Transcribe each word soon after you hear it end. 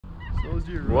Snows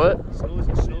to your right. What? Snows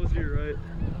to your right.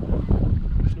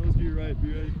 Snows to your right.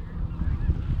 Be ready.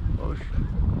 Oh shit.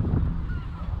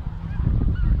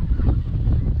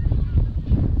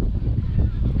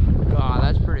 God,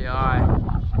 that's pretty high.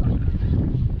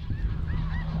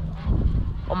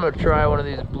 I'm gonna try one of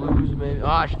these blues maybe.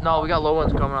 Oh, no, we got low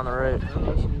ones coming on the right.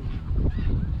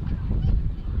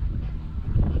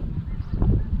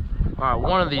 Alright,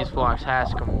 one of these flocks has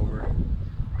to come over.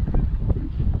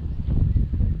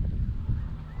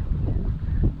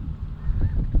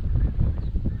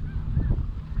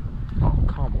 Oh,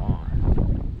 come on.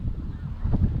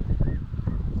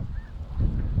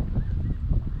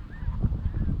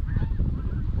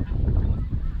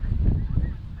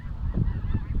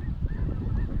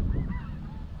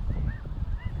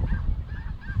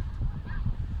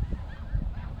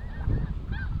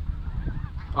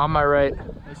 On my right.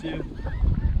 I see you.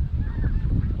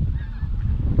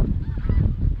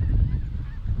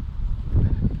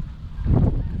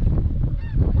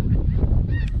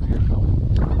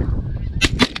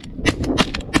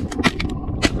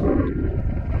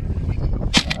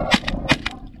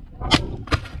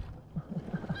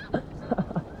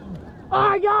 Oh,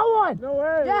 I got one! No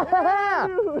way! Yeah!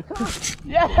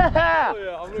 Yeah! Oh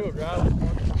yeah, I'm gonna go grab it.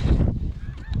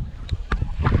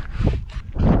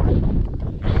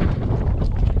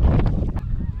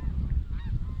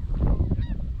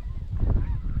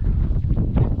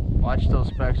 Watch those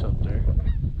specks up there.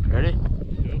 Ready?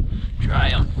 Yep. Try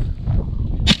them.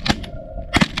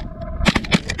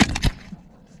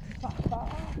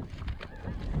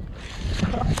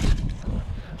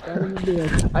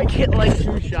 I get like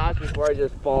 2 shots before I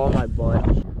just fall on my butt.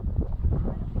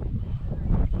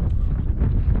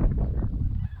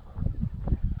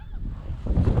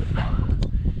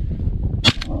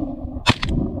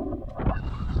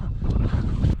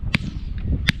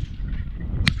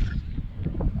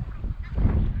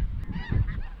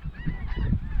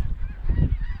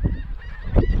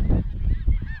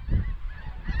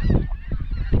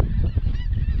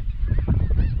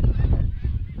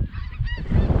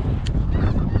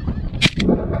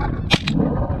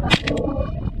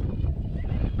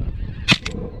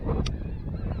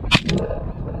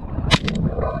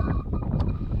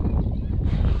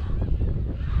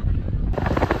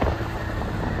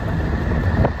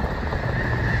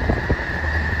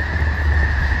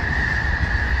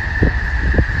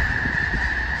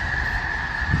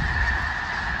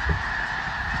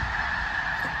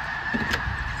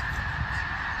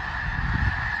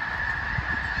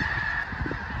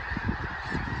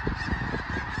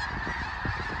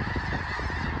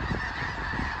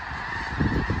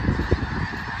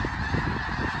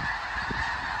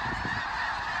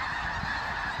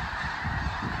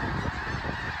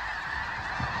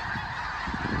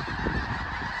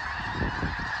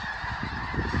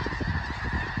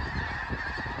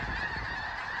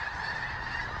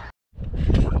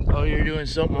 Oh, you're doing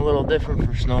something a little different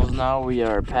for snows now. We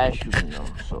are pass shooting them,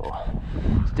 so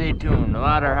stay tuned. A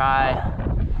lot are high,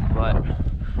 but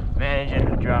managing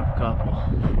to drop a couple.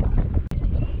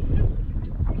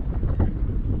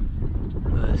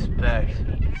 Look at the specs.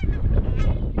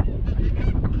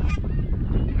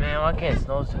 Man, why can't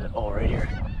snows do that? Oh, right here.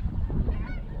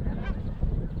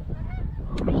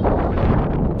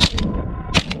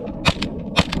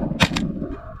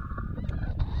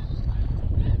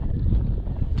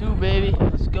 Baby,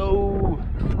 let's go.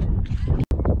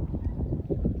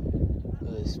 Look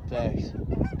at the specs.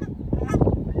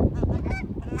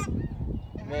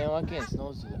 Man, why can't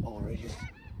snows do that? Oh, right here.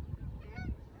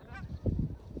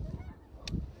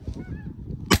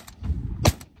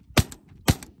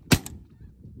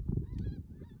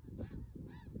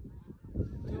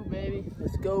 Two, baby,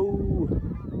 let's go.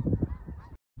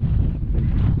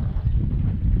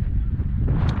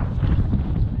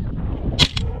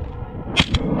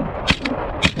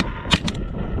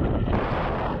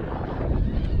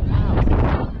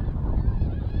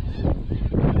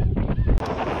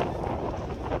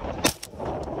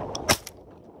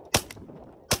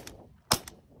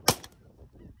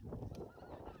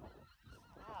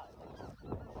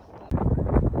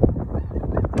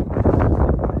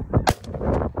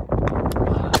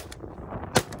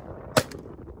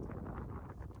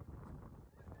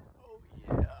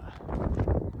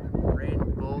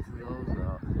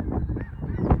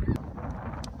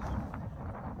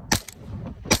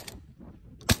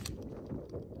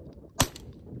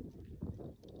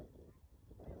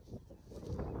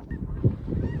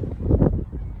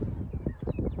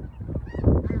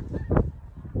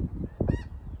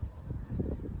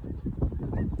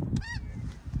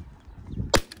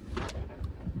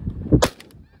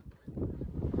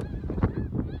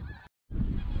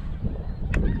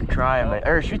 try him,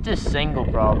 or shoot this single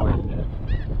probably.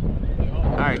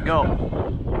 All right, go.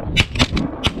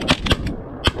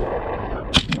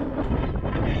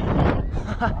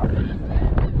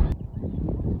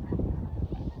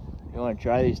 You want to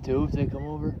try these two if they come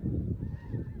over?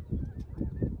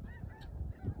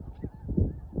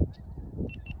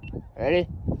 Ready?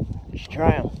 Let's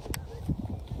try them.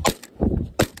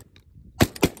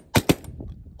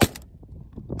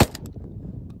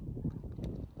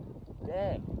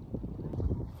 Dang.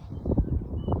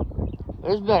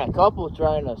 There's been a couple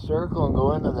trying to circle and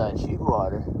go into that sheet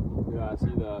water. Yeah, I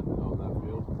see that on that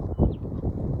field.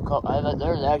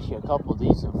 There's actually a couple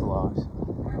decent flocks.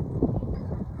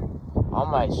 On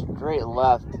my straight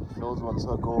left, those ones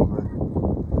hook over.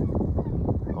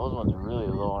 Those ones are really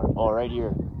low on. Oh, right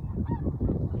here.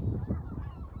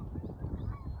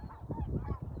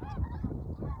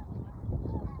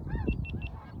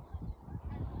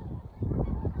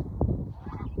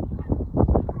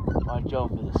 Watch out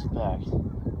for the specks.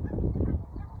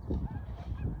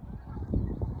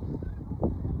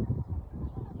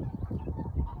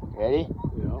 Ready?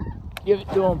 Yeah. Give it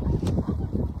to him.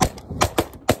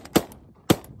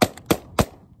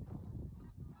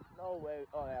 No way.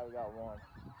 Oh yeah, we got one.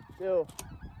 Two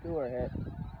are hit.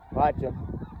 Watch him.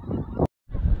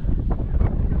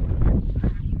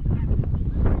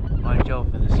 Watch out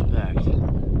for the specks.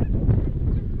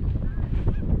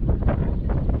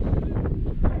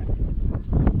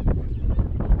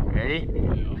 Ready?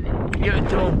 Give it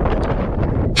to him.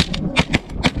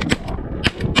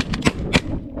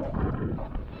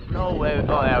 No way.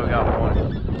 Oh yeah, we got one.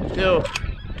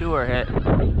 Two are hit.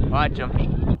 Watch them.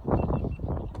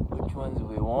 Which ones do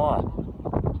we want?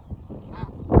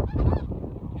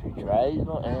 Should we try these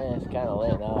ones? It's kind of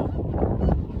late now.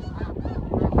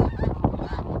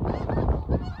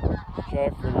 Let's try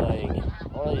for like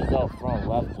one of these out front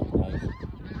left look nice.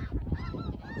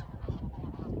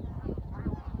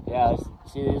 Yeah, let's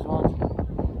see these ones?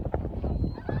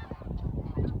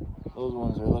 Those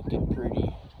ones are looking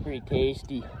pretty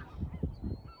tasty.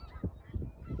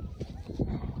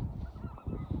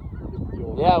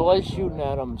 Yeah, I was shooting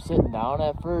at them sitting down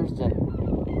at first, and I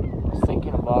was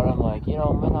thinking about it. I'm like, you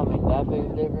know, it might not make that big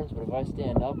of a difference, but if I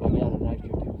stand up, I got an extra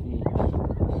 2 feet.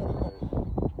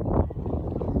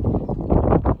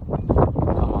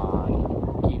 Come on,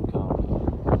 keep coming.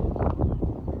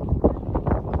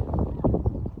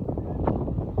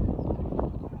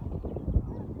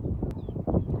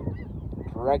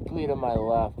 Directly to my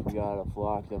left, we got a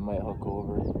flock that might hook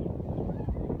over.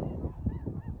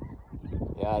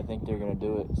 Yeah, I think they're gonna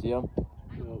do it. See them?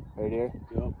 Yep. Right here?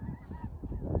 Yep.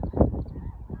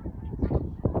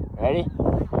 Ready?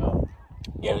 Yep.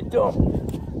 Give it to them.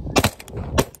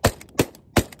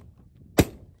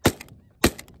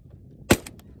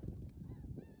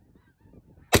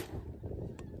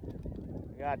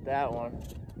 Got that one.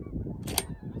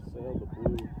 Sail the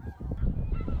blue.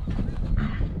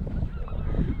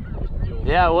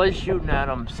 Yeah, I was shooting at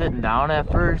them sitting down at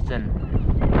first, and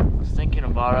I was thinking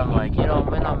about it. I'm like, you know, it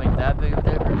might not make that big of a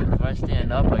difference, but if I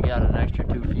stand up, I got an extra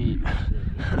 2 feet.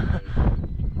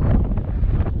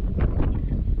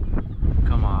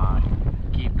 Come on,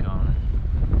 keep coming.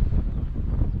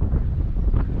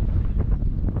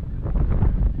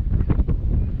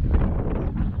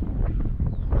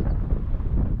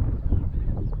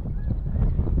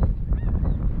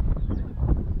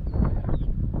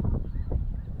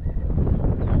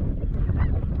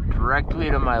 Directly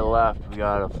to my left, we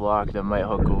got a flock that might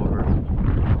hook over.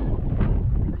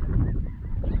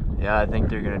 Yeah, I think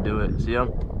they're gonna do it. See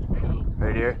them?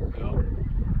 Right here?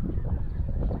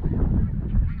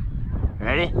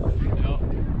 Ready?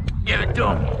 Give it to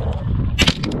them.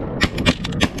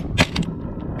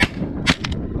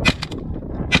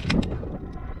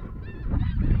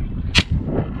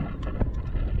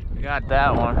 We got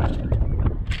that one.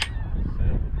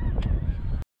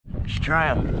 Let's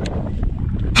try them.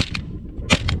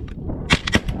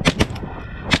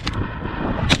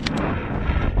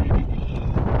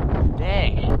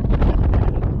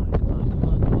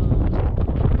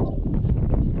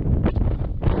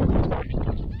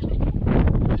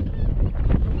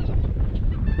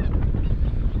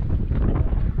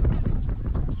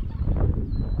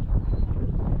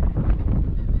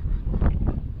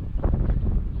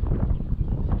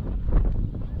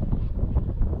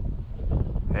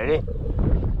 Ready?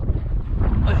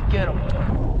 Let's get him.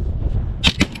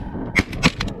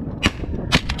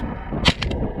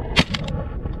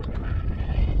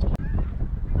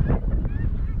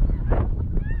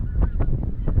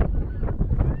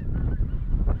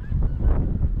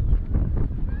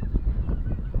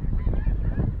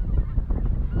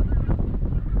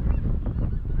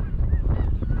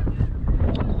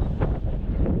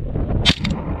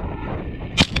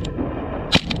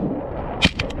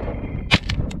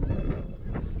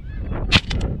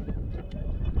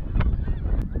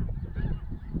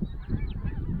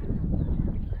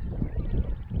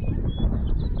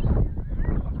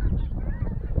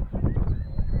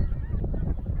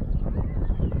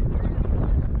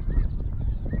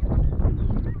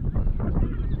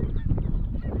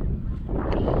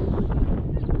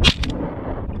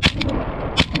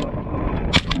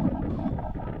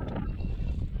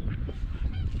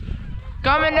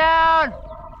 coming down.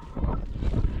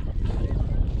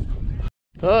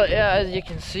 Well, yeah, as you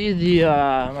can see, the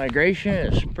migration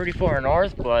is pretty far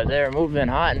north, but they're moving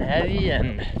hot and heavy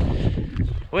and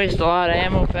waste a lot of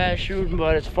ammo fast shooting,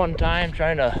 but it's a fun time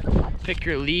trying to pick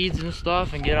your leads and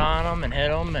stuff and get on them and hit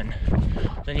them, and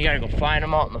then you gotta go find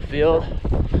them out in the field.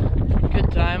 Good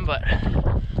time, but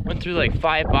went through like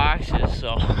 5 boxes,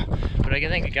 so, but I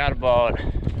think I got about,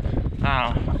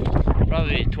 I don't know,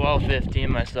 probably 12,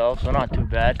 15 myself, so not too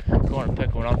bad. I'm going to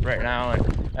pick one up right now,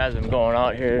 and as I'm going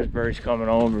out here, there's birds coming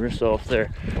over, so if they're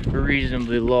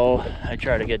reasonably low, I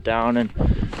try to get down, and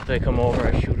if they come over,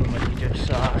 I shoot them like you just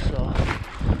saw, so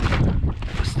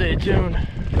stay tuned.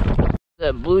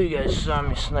 That blue you guys saw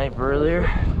me snipe earlier.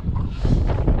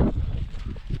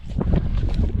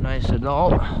 Nice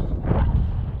adult.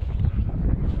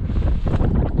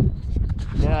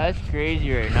 Yeah, it's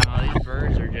crazy right now. These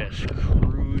birds are just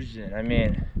cruising. I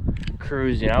mean,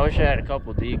 cruising. I wish I had a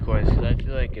couple decoys, because I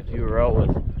feel like if you were out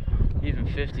with even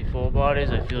 50 full bodies,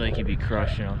 I feel like you'd be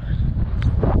crushing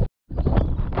them.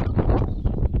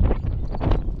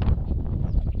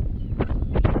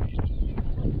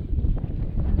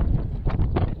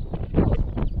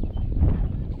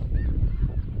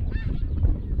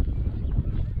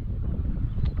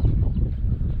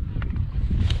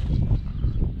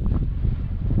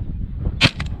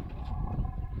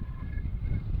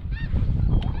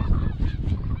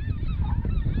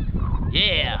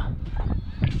 Yeah!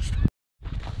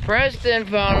 Preston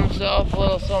found himself a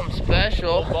little something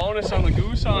special. Little bonus on the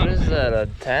goose hunt. What is that, a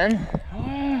 10?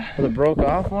 With a broke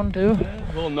off one too? Yeah,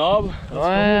 little nub.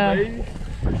 Wow. Cool, baby.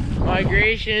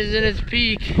 Migration is in its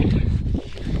peak.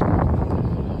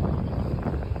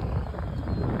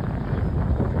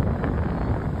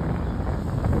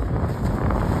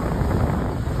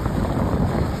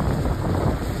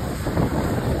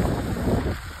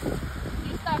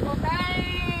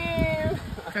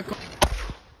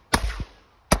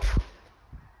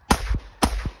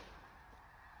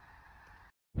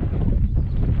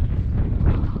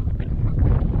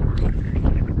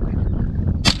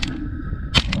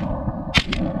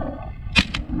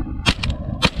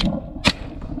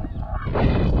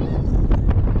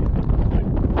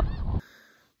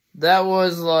 That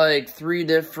was like 3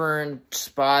 different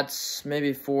spots,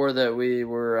 maybe 4 that we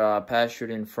were pass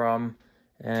shooting from.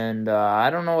 And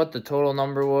I don't know what the total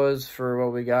number was for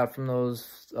what we got from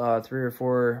those 3 or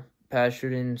 4 pass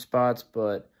shooting spots,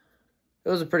 but it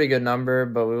was a pretty good number.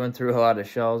 But we went through a lot of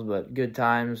shells, but good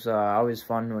times. Always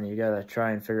fun when you gotta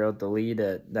try and figure out the lead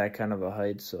at that kind of a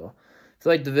height. So if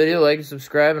you liked the video, like and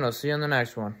subscribe, and I'll see you on the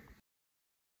next one.